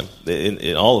big time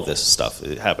in all of this stuff.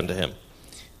 It happened to him,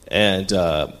 and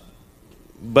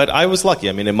but I was lucky.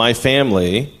 I mean, in my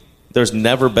family, there's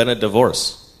never been a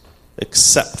divorce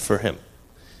except for him.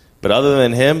 But other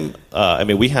than him, I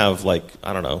mean, we have like,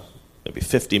 I don't know, maybe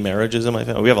 50 marriages in my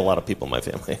family. We have a lot of people in my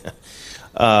family.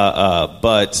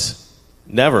 But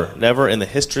never in the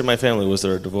history of my family was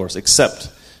there a divorce except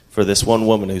for this one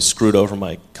woman who screwed over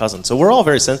my cousin. So we're all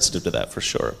very sensitive to that for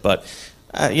sure. But,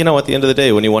 you know, at the end of the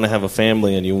day, when you want to have a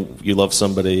family and you love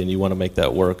somebody and you want to make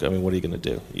that work, I mean, what are you going to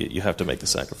do? You have to make the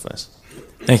sacrifice.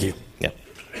 Thank you. Yeah.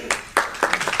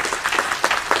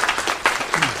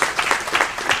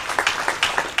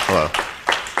 Hello.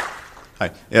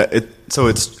 Hi. Yeah. So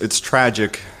it's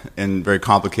tragic and very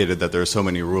complicated that there are so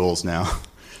many rules now.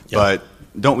 Yep. But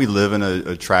don't we live in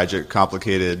a tragic,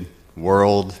 complicated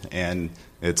world, and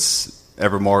it's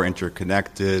ever more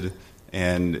interconnected?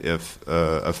 And if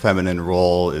a feminine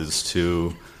role is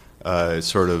to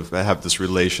sort of have this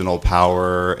relational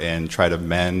power and try to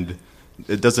mend,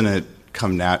 wouldn't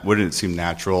it seem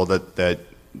natural that the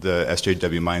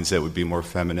SJW mindset would be more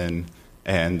feminine,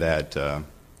 and that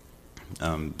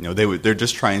they're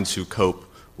just trying to cope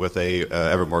with a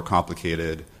ever more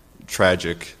complicated,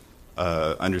 tragic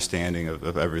understanding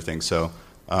of everything. So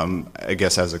I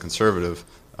guess as a conservative,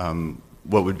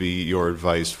 what would be your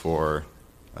advice for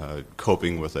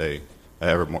coping with a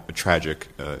ever more tragic,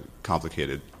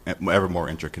 complicated, ever more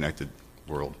interconnected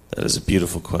world? That is a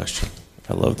beautiful question.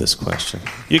 I love this question.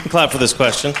 You can clap for this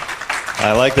question.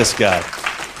 I like this guy.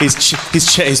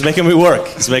 He's making me work.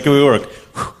 He's making me work.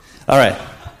 All right.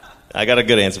 I got a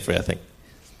good answer for you, I think.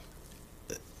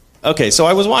 Okay, so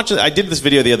I did this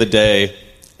video the other day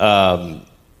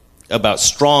about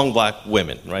strong black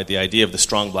women, right? The idea of the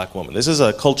strong black woman. This is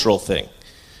a cultural thing.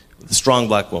 The strong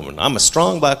black woman. I'm a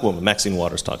strong black woman. Maxine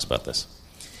Waters talks about this.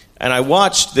 And I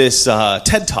watched this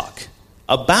TED Talk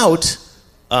about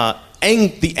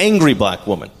the angry black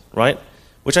woman, right?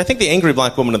 Which I think the angry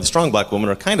black woman and the strong black woman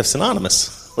are kind of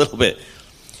synonymous a little bit.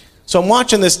 So I'm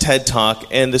watching this TED Talk,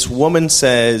 and this woman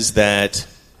says that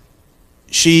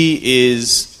she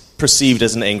is perceived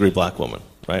as an angry black woman,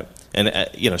 right? And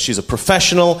she's a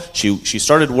professional. She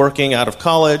started working out of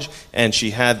college, and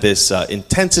she had this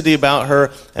intensity about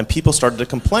her. And people started to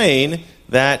complain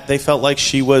that they felt like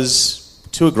she was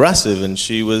too aggressive and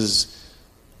she was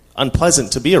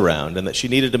unpleasant to be around, and that she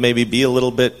needed to maybe be a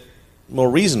little bit more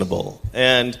reasonable.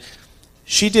 And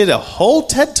she did a whole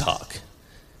TED Talk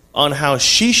on how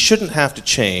she shouldn't have to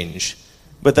change,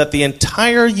 but that the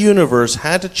entire universe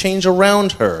had to change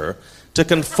around her to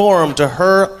conform to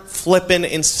her flippin'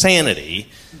 insanity,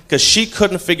 because she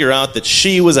couldn't figure out that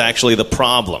she was actually the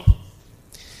problem.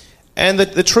 And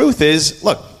the truth is,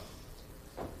 look,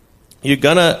 you're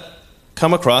going to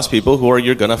come across people who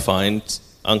you're going to find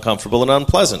uncomfortable and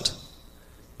unpleasant.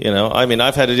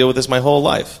 I've had to deal with this my whole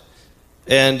life.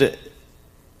 And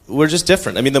we're just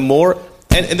different. I mean, the more...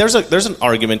 And there's an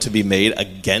argument to be made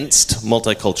against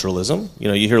multiculturalism.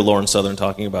 You hear Lauren Southern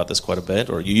talking about this quite a bit,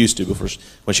 or you used to before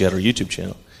when she had her YouTube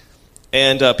channel.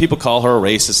 And people call her a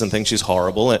racist and think she's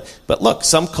horrible. But look,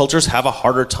 some cultures have a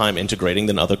harder time integrating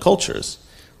than other cultures.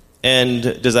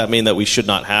 And does that mean that we should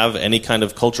not have any kind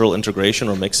of cultural integration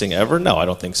or mixing ever? No, I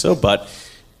don't think so. But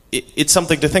it's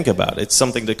something to think about. It's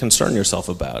something to concern yourself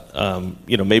about.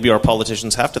 Maybe our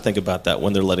politicians have to think about that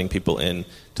when they're letting people in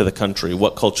to the country.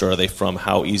 What culture are they from?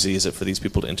 How easy is it for these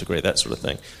people to integrate? That sort of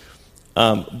thing.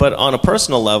 But on a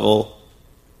personal level,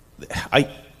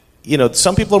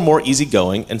 some people are more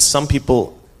easygoing, and some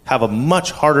people have a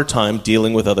much harder time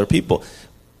dealing with other people.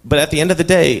 But at the end of the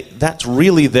day, that's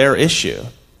really their issue.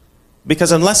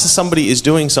 Because unless somebody is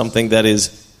doing something that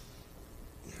is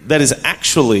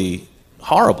actually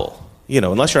horrible,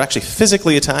 unless you're actually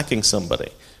physically attacking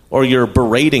somebody, or you're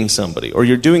berating somebody, or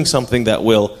you're doing something that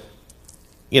will,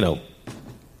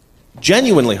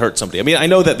 genuinely hurt somebody. I mean, I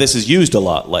know that this is used a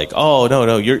lot, like, oh,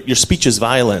 no, your speech is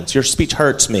violence, your speech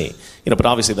hurts me, but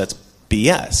obviously that's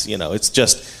BS. It's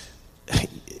just,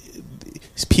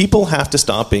 people have to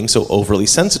stop being so overly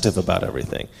sensitive about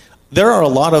everything. There are a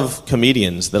lot of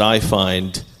comedians that I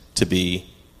find to be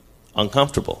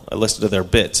uncomfortable. I listen to their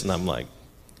bits, and I'm like,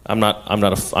 I'm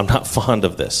not fond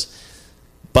of this.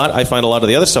 But I find a lot of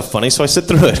the other stuff funny, so I sit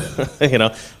through it,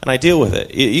 and I deal with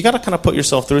it. You got to kind of put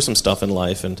yourself through some stuff in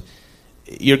life, and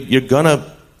you're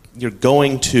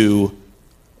going to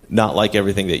not like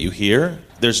everything that you hear.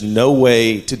 There's no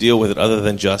way to deal with it other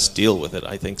than just deal with it,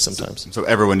 I think, sometimes. So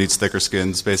everyone needs thicker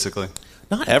skins, basically?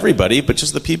 Not everybody, but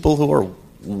just the people who are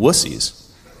wussies.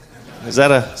 Is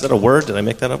that a word? Did I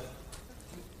make that up?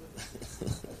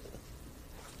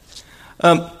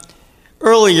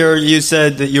 Earlier, you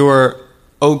said that you were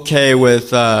okay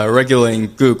with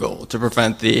regulating Google to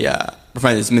prevent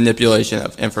its manipulation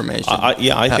of information.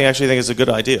 I actually think it's a good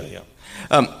idea.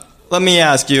 Yeah. Let me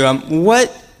ask you,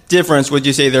 what difference would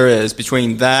you say there is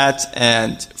between that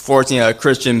and forcing a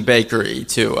Christian bakery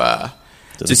to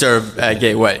serve a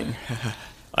gay wedding?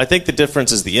 I think the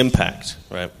difference is the impact,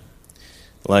 right?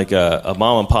 Like a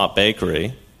mom and pop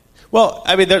bakery. Well,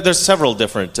 I mean, there's several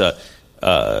different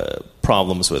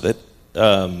problems with it.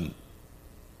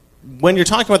 When you're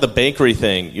talking about the bakery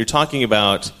thing, you're talking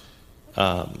about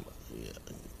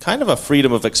kind of a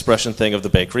freedom of expression thing of the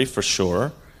bakery, for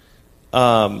sure.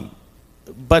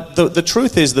 But the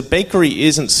truth is, the bakery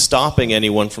isn't stopping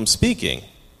anyone from speaking.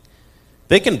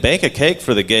 They can bake a cake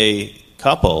for the gay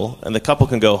couple, and the couple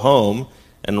can go home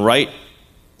and write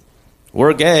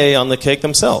 "we're gay" on the cake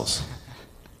themselves.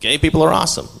 Gay people are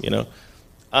awesome,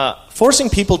 Forcing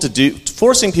people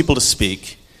to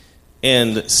speak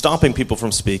and stopping people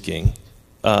from speaking,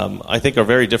 I think, are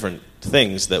very different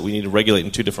things that we need to regulate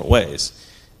in two different ways.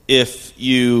 If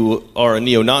you are a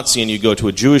neo-Nazi and you go to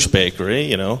a Jewish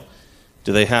bakery,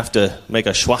 do they have to make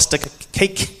a swastika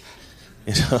cake?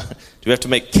 Do we have to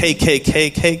make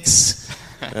KKK cakes?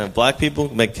 Black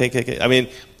people make KKK. I mean,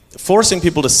 forcing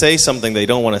people to say something they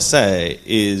don't want to say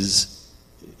is,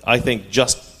 I think,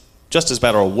 just as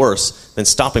bad or worse than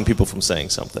stopping people from saying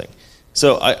something.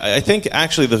 So I think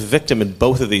actually the victim in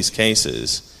both of these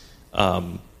cases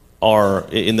are,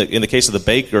 in the case of the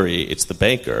bakery, it's the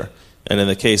baker, and in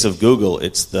the case of Google,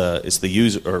 it's the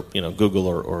user, or Google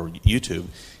or YouTube,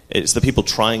 it's the people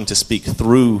trying to speak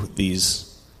through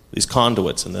these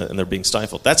conduits, and they're being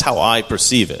stifled. That's how I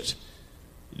perceive it.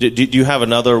 Do you have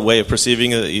another way of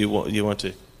perceiving it that you want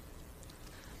to?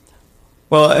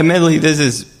 Well, admittedly, this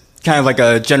is kind of like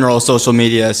a general social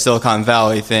media Silicon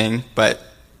Valley thing, but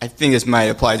I think this might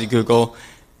apply to Google.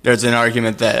 There's an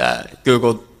argument that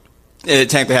Google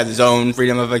technically has its own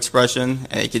freedom of expression,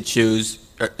 and it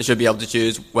should be able to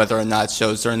choose whether or not it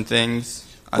shows certain things.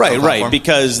 Right,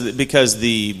 because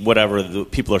the whatever the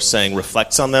people are saying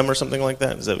reflects on them or something like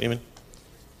that. Is that what you mean?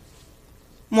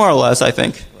 More or less, I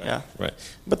think. Right. Yeah. Right.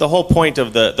 But the whole point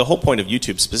of the whole point of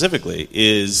YouTube specifically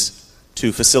is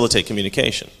to facilitate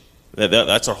communication.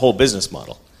 That's our whole business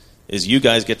model. Is you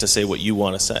guys get to say what you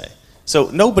want to say. So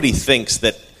nobody thinks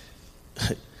that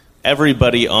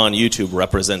everybody on YouTube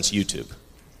represents YouTube.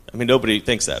 I mean, nobody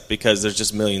thinks that because there's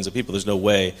just millions of people. There's no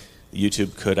way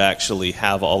YouTube could actually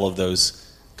have all of those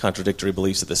contradictory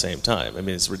beliefs at the same time. I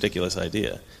mean, it's a ridiculous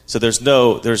idea. So there's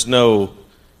no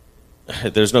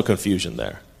confusion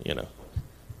there, you know.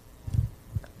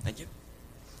 Thank you.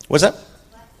 What's that?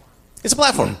 It's a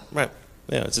platform, right?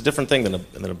 Yeah, it's a different thing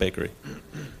than a bakery.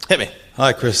 Hit me.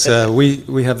 Hi, Chris.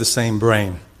 We have the same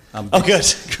brain. Good.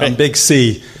 Great. I'm Big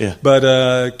C. Yeah.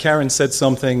 But Karen said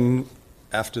something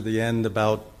after the end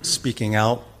about speaking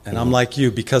out, and I'm like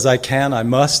you. Because I can, I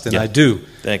must, and I do.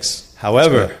 Thanks.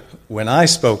 However, when I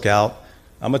spoke out,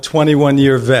 I'm a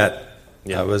 21-year vet.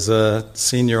 Yeah. I was a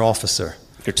senior officer.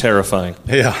 You're terrifying.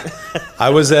 Yeah. I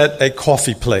was at a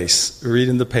coffee place,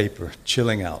 reading the paper,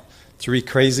 chilling out. 3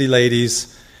 crazy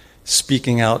ladies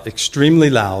speaking out extremely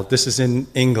loud. This is in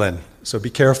England, so be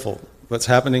careful. What's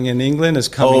happening in England is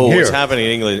coming here. What's happening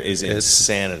in England is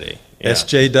insanity. Yeah.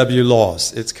 SJW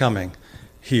laws, it's coming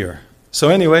here. So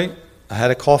anyway, I had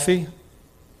a coffee.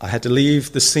 I had to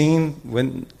leave the scene,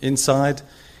 went inside,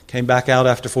 came back out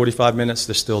after 45 minutes,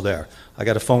 they're still there. I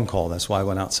got a phone call, that's why I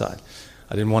went outside.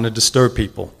 I didn't want to disturb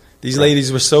people. These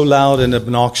ladies were so loud and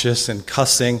obnoxious and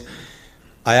cussing.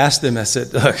 I asked them, I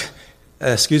said, look,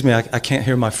 excuse me, I can't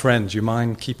hear my friend. Do you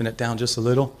mind keeping it down just a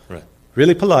little? Right.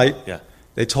 Really polite. Yeah.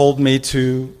 They told me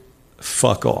to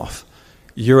fuck off.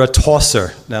 You're a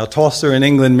tosser. Now, tosser in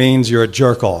England means you're a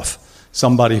jerk-off,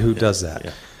 somebody who does that.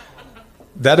 Yeah.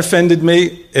 That offended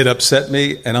me, it upset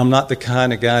me, and I'm not the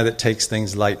kind of guy that takes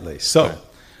things lightly. So,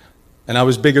 and I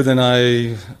was bigger than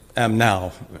I am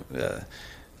now.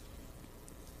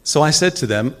 So I said to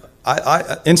them,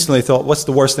 I instantly thought, what's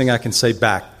the worst thing I can say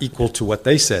back equal to what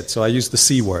they said? So I used the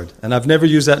C word, and I've never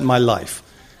used that in my life.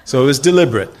 So it was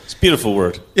deliberate. It's a beautiful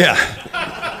word. Yeah.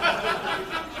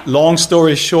 Long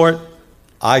story short,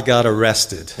 I got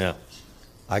arrested. Yeah.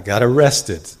 I got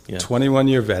arrested. Yeah.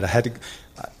 21-year vet.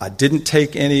 I didn't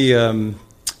take any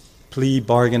plea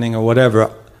bargaining or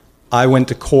whatever. I went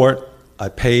to court. I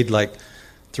paid like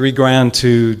 $3,000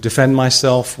 to defend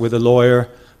myself with a lawyer.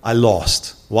 I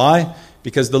lost. Why?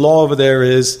 Because the law over there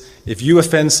is if you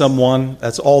offend someone,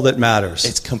 that's all that matters.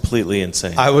 It's completely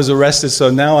insane. I was arrested, so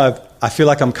now I feel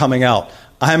like I'm coming out.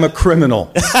 I am a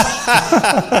criminal.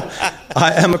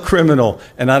 I am a criminal,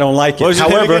 and I don't like it.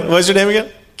 What was your name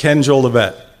again? Ken Joel the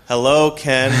Vet. Hello,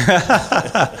 Ken.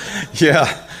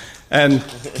 Yeah,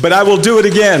 but I will do it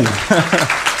again.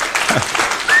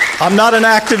 I'm not an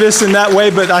activist in that way,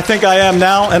 but I think I am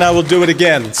now, and I will do it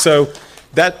again. So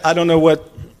that, I don't know what,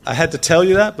 I had to tell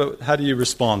you that, but how do you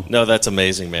respond? No, that's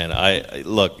amazing, man.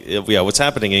 What's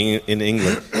happening in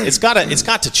England, it's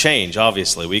got to change,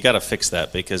 obviously. We got to fix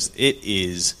that because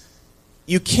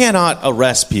you cannot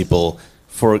arrest people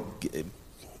for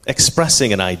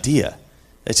expressing an idea.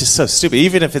 It's just so stupid.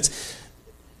 Even if it's,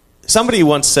 somebody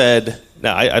once said,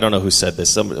 now I don't know who said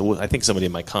this, I think somebody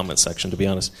in my comment section, to be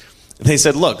honest. They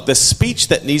said, look, the speech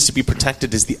that needs to be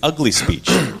protected is the ugly speech.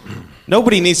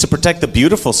 Nobody needs to protect the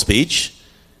beautiful speech.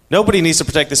 Nobody needs to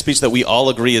protect the speech that we all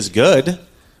agree is good.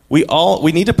 We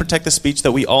need to protect the speech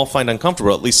that we all find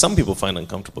uncomfortable, at least some people find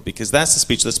uncomfortable, because that's the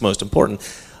speech that's most important.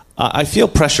 I feel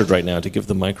pressured right now to give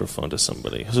the microphone to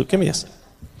somebody. So give me a second.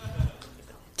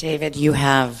 David, you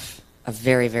have a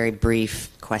very, very brief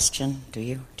question. Do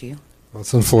you?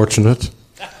 That's unfortunate.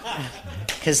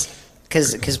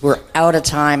 Because we're out of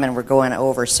time and we're going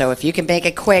over. So if you can make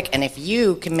it quick, and if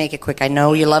you can make it quick, I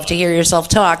know you love to hear yourself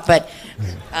talk, but...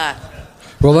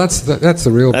 Well, that's the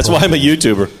real problem. That's why I'm a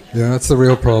YouTuber. Yeah, that's the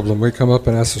real problem. We come up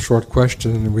and ask a short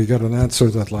question, and we get an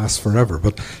answer that lasts forever.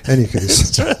 But any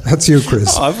case, that's you,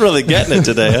 Chris. Oh, I'm really getting it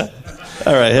today, huh?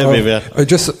 All right, hit me, man.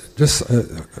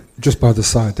 Just by the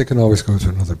side, they can always go to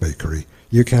another bakery.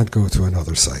 You can't go to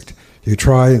another site. You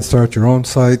try and start your own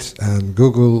site, and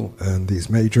Google and these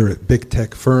major big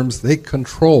tech firms, they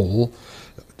control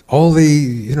all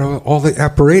the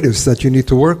apparatus that you need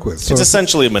to work with. So it's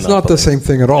essentially a monopoly. It's not the same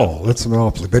thing at all. It's a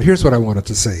monopoly. But here's what I wanted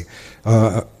to say.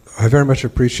 I very much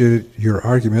appreciated your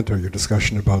argument or your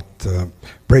discussion about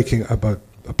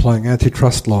applying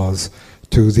antitrust laws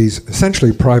to these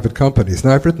essentially private companies.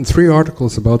 Now, I've written 3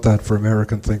 articles about that for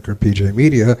American Thinker, PJ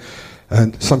Media,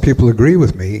 and some people agree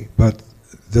with me, but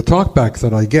the talkback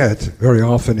that I get very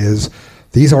often is,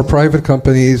 these are private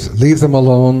companies, leave them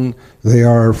alone. They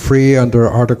are free under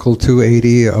Article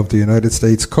 280 of the United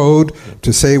States Code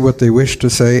to say what they wish to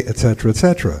say, etc.,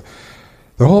 etc.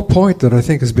 The whole point that I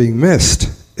think is being missed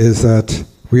is that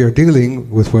we are dealing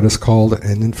with what is called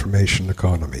an information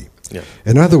economy. Yeah.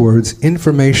 In other words,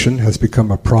 information has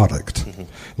become a product. Mm-hmm.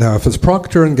 Now, if it's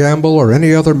Procter & Gamble or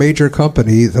any other major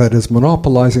company that is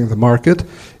monopolizing the market,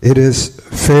 it is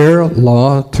fair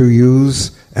law to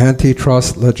use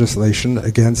antitrust legislation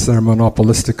against their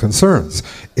monopolistic concerns.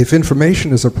 If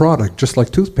information is a product, just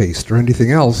like toothpaste or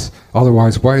anything else,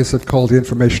 otherwise why is it called the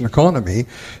information economy,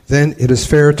 then it is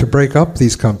fair to break up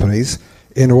these companies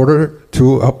in order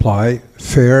to apply a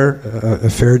fair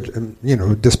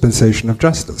dispensation of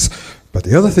justice. But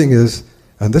the other thing is,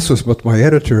 and this was what my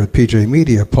editor at PJ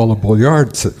Media, Paula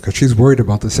Bollard, said, because she's worried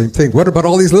about the same thing. What about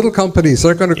all these little companies?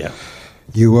 They're going to... Yeah.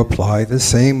 You apply the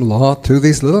same law to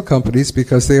these little companies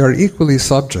because they are equally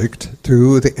subject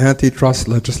to the antitrust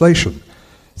legislation.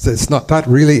 So it's not, that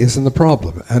really isn't the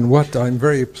problem. And what I'm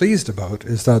very pleased about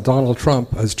is that Donald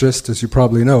Trump has just, as you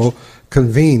probably know,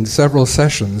 convened several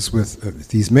sessions with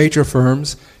these major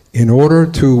firms in order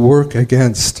to work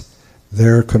against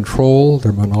their control,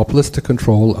 their monopolistic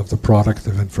control of the product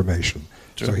of information.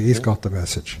 Sure. So he's got the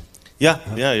message.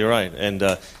 Yeah, you're right. And,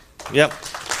 yep.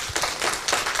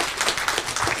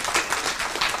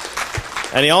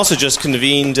 And he also just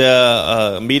convened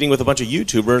a meeting with a bunch of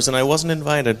YouTubers, and I wasn't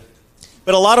invited.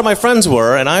 But a lot of my friends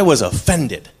were, and I was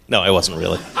offended. No, I wasn't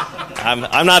really.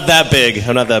 I'm not that big.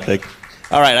 I'm not that big.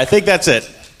 All right, I think that's it.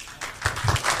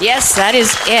 Yes, that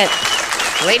is it.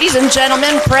 Ladies and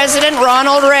gentlemen, President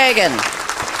Ronald Reagan.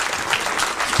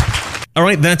 All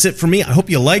right, that's it for me. I hope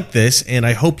you like this, and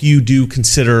I hope you do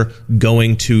consider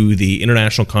going to the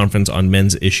International Conference on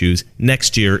Men's Issues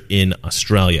next year in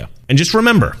Australia. And just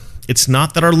remember, it's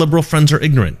not that our liberal friends are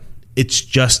ignorant. It's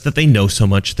just that they know so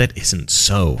much that isn't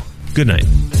so. Good night.